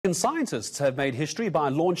African scientists have made history by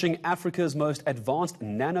launching Africa's most advanced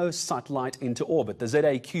nano-satellite into orbit. The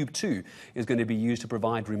ZA Cube 2 is going to be used to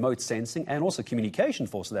provide remote sensing and also communication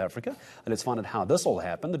for South Africa. Let's find out how this all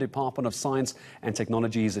happened. The Department of Science and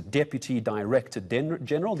Technology's Deputy Director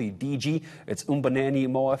General, the DG, it's Mmboneni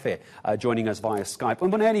Muofhe, joining us via Skype.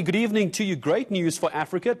 Mmboneni, good evening to you. Great news for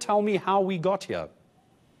Africa. Tell me how we got here.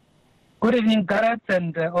 Good evening, Gareth,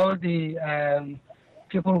 and all the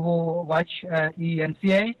people who watch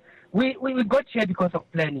ENCA. We got here because of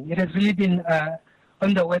planning. It has really been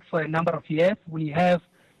on the work for a number of years. We have,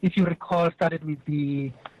 if you recall, started with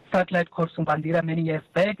the satellite called Sumbandira many years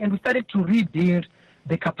back, and we started to rebuild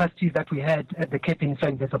the capacities that we had at the Cape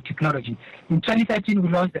Peninsula University of Technology. In 2013, we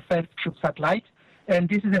launched the first Cube satellite, and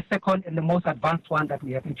this is the second and the most advanced one that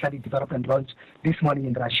we have actually developed and launched this morning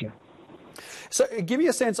in Russia. So give me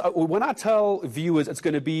a sense, when I tell viewers it's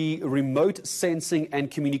going to be remote sensing and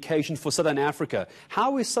communication for Southern Africa,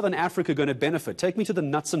 how is Southern Africa going to benefit? Take me to the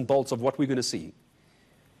nuts and bolts of what we're going to see.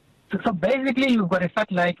 So basically, you've got a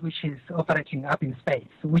satellite which is operating up in space,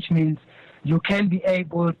 which means you can be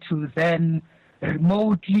able to then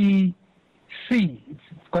remotely see.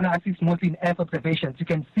 It's going to assist mostly in Earth observations. You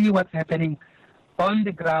can see what's happening on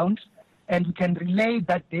the ground, and you can relay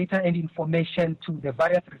that data and information to the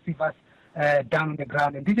various receivers down on the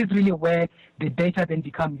ground. And this is really where the data then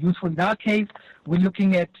become useful. In our case, we're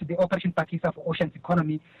looking at the Operation Pakistan for Oceans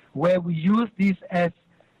Economy, where we use this as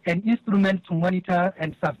an instrument to monitor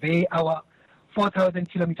and survey our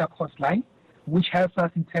 4,000-kilometer coastline, which helps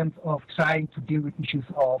us in terms of trying to deal with issues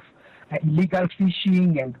of illegal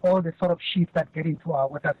fishing and all the sort of ships that get into our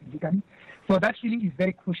waters illegally. So that really is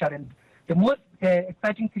very crucial. And the most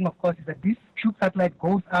exciting thing, of course, is that this Cube satellite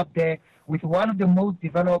goes up there with one of the most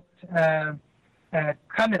developed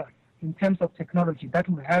cameras in terms of technology that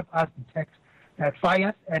will help us detect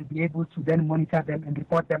fires and be able to then monitor them and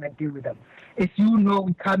report them and deal with them. As you know,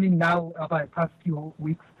 we're coming now over the past few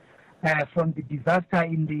weeks from the disaster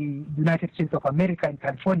in the United States of America in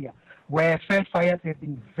California, where first fires have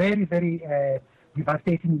been very, very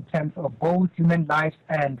devastating in terms of both human lives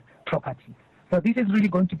and property. So this is really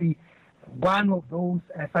going to be one of those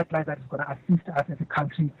satellites that is going to assist us as a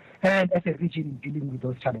country and as a region in dealing with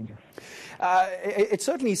those challenges. It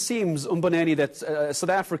certainly seems, Mmboneni, that South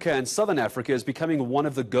Africa and Southern Africa is becoming one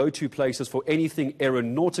of the go-to places for anything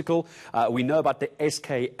aeronautical. We know about the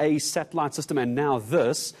SKA satellite system and now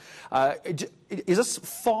this. Is this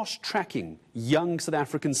fast-tracking young South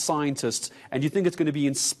African scientists, and do you think it's going to be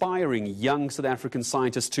inspiring young South African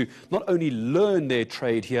scientists to not only learn their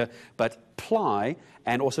trade here, but apply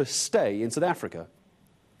and also stay in South Africa?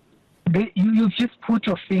 You just put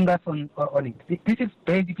your fingers on it. This is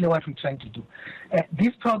basically what we're trying to do. This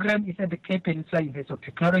program is at the Cape Peninsula University of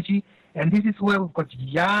Technology, and this is where we've got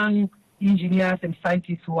young engineers and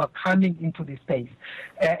scientists who are coming into this space.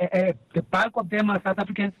 The bulk of them are South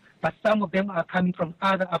Africans, but some of them are coming from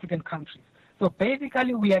other African countries. So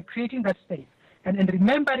basically, we are creating that space. And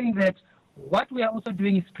remembering that what we are also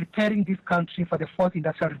doing is preparing this country for the fourth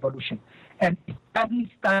industrial revolution. And it doesn't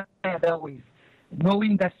start other ways.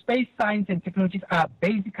 Knowing that space science and technologies are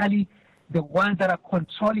basically the ones that are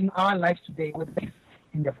controlling our lives today, whether it's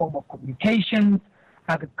in the form of communications,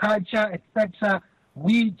 agriculture, etc.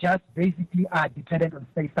 We just basically are dependent on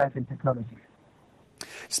space science and technology.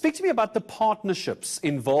 Speak to me about the partnerships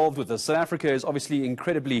involved with this. South Africa is obviously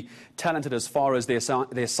incredibly talented as far as their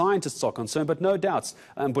scientists are concerned, but no doubts,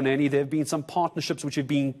 Mmboneni, there have been some partnerships which have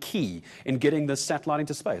been key in getting this satellite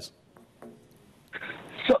into space.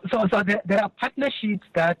 So there are partnerships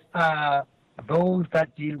that are those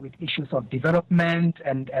that deal with issues of development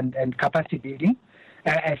and capacity building,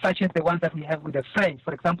 such as the ones that we have with the French.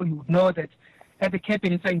 For example, you would know that at the Cape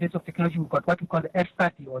Peninsula Institute of Technology, we've got what we call the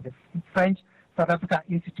F30, or the French South Africa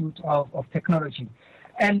Institute of Technology.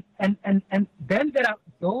 And then there are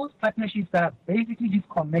those partnerships that are basically just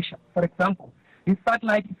commercial. For example, this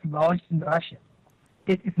satellite is launched in Russia.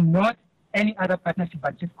 It is not any other partnership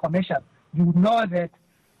but just commercial. You would know that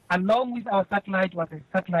along with our satellite was a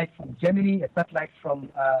satellite from Germany, a satellite from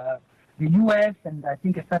the US, and I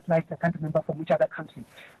think a satellite, I can't remember from which other country.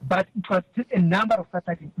 But it was just a number of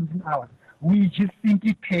satellites, including ours. We just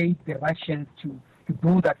simply paid the Russians to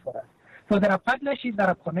do that for us. So there are partnerships that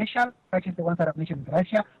are commercial, such as the ones that I've mentioned in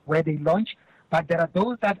Russia, where they launch, but there are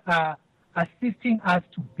those that are assisting us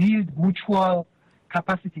to build mutual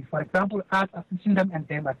capacity. For example, us assisting them and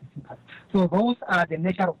them assisting us. So those are the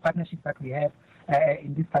nature of partnerships that we have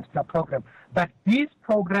in this particular program. But this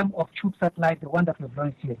program of Cube satellite, the one that we've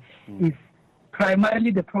launched here, is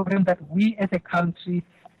primarily the program that we as a country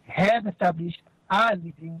have established, are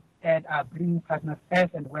leading, and are bringing partners as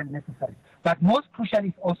and when necessary. But most crucial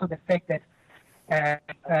is also the fact that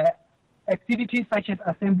activities such as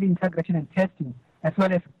assembly, integration, and testing, as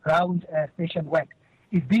well as ground station work,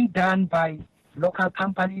 is being done by local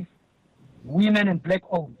companies, women and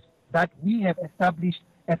black-owned, that we have established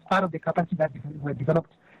as part of the capacity that were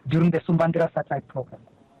developed during the Sumbandira satellite program.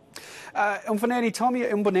 Mmboneni,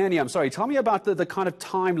 tell me about the kind of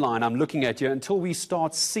timeline I'm looking at here until we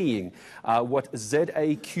start seeing what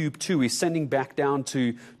ZA Cube 2 is sending back down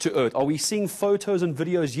to Earth. Are we seeing photos and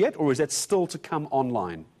videos yet, or is that still to come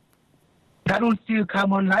online? That will still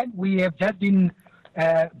come online. We have just been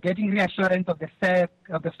getting reassurance of the fact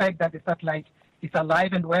that the satellite is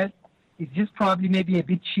alive and well. It's just probably maybe a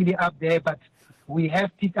bit chilly up there, but we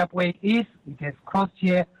have picked up where it is. It has crossed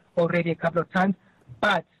here already a couple of times,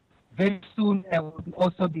 but very soon we'll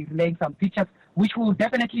also be relaying some pictures, which we'll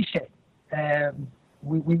definitely share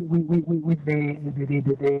with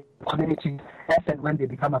the community as and when they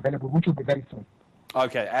become available, which will be very soon.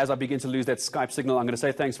 Okay, as I begin to lose that Skype signal, I'm going to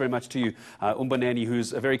say thanks very much to you, Mmboneni,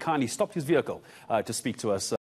 who's very kindly stopped his vehicle to speak to us.